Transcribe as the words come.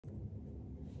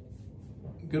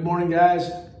Good morning,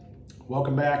 guys.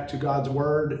 Welcome back to God's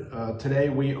Word. Today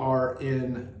we are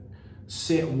in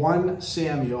 1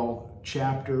 Samuel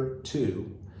chapter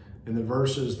 2. And the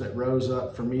verses that rose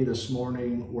up for me this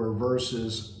morning were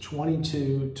verses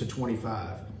 22 to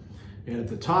 25. And at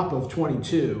the top of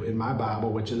 22 in my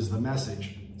Bible, which is the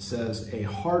Message, says, "A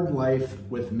hard life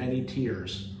with many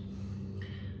tears."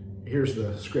 Here's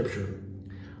the scripture.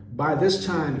 By this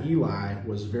time, Eli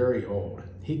was very old.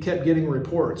 He kept getting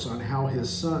reports on how his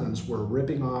sons were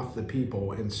ripping off the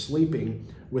people and sleeping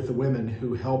with the women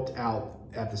who helped out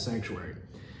at the sanctuary.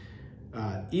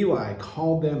 Eli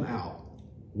called them out.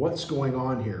 "What's going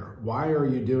on here? Why are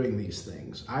you doing these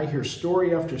things? I hear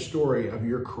story after story of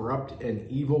your corrupt and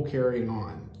evil carrying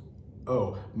on.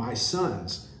 Oh, my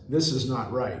sons, this is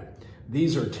not right.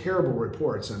 These are terrible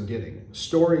reports I'm getting.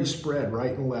 Stories spread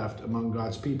right and left amongst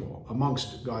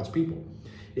God's people.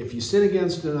 If you sin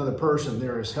against another person,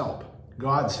 there is help,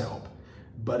 God's help.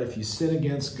 But if you sin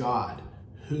against God,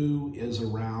 who is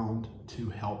around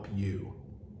to help you?"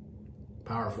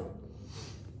 Powerful.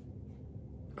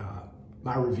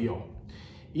 My reveal.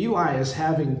 Eli is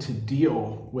having to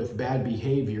deal with bad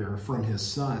behavior from his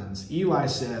sons. Eli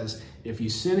says, if you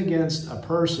sin against a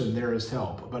person, there is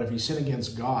help. But if you sin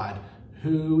against God,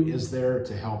 who is there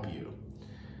to help you?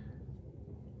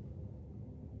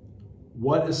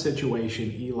 What a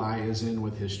situation Eli is in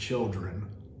with his children,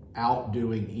 out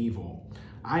doing evil.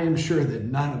 I am sure that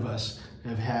none of us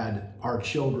have had our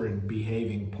children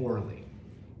behaving poorly.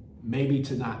 Maybe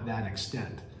to not that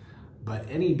extent, but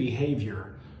any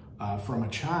behavior from a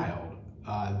child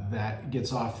that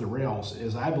gets off the rails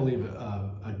is, I believe,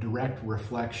 a direct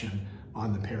reflection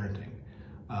on the parenting.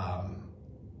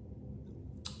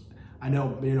 I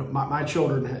know, my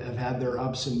children have had their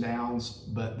ups and downs,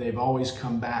 but they've always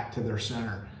come back to their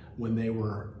center when they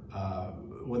were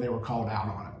called out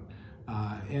on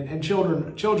it. And children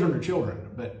are children,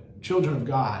 but children of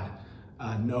God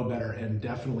know better and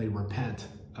definitely repent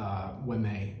when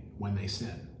they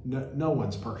sin. No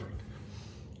one's perfect.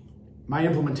 My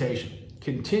implementation: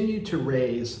 continue to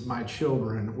raise my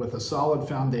children with a solid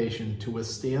foundation to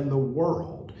withstand the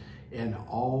world and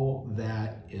all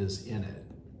that is in it.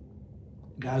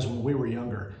 Guys, when we were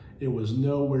younger, it was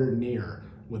nowhere near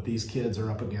what these kids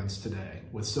are up against today.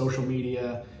 With social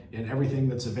media and everything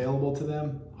that's available to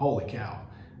them, holy cow.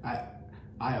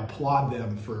 I applaud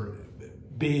them for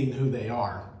being who they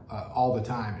are all the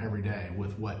time, every day,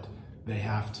 with what they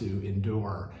have to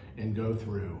endure and go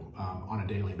through on a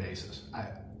daily basis. I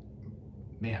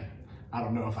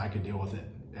don't know if I could deal with it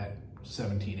at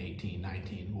 17, 18,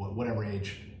 19, whatever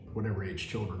age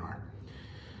children are.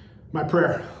 My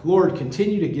prayer: Lord,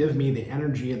 continue to give me the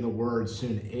energy and the words to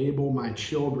enable my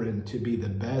children to be the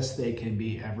best they can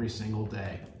be every single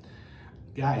day.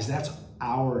 Guys, that's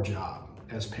our job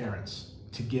as parents,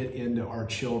 to get into our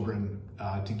children,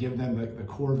 to give them the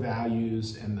core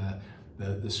values and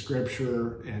the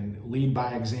scripture and lead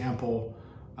by example.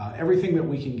 Everything that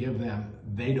we can give them,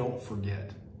 they don't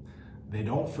forget. They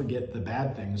don't forget the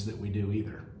bad things that we do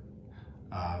either.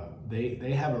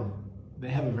 They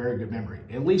have a very good memory.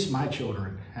 At least my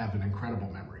children have an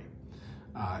incredible memory.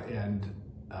 And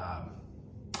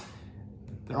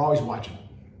they're always watching.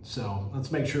 So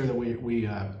let's make sure that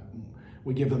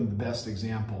we give them the best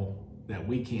example that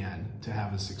we can to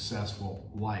have a successful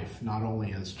life, not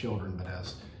only as children, but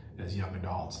as young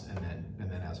adults and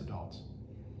then as adults.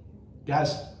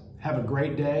 Guys, have a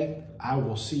great day. I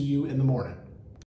will see you in the morning.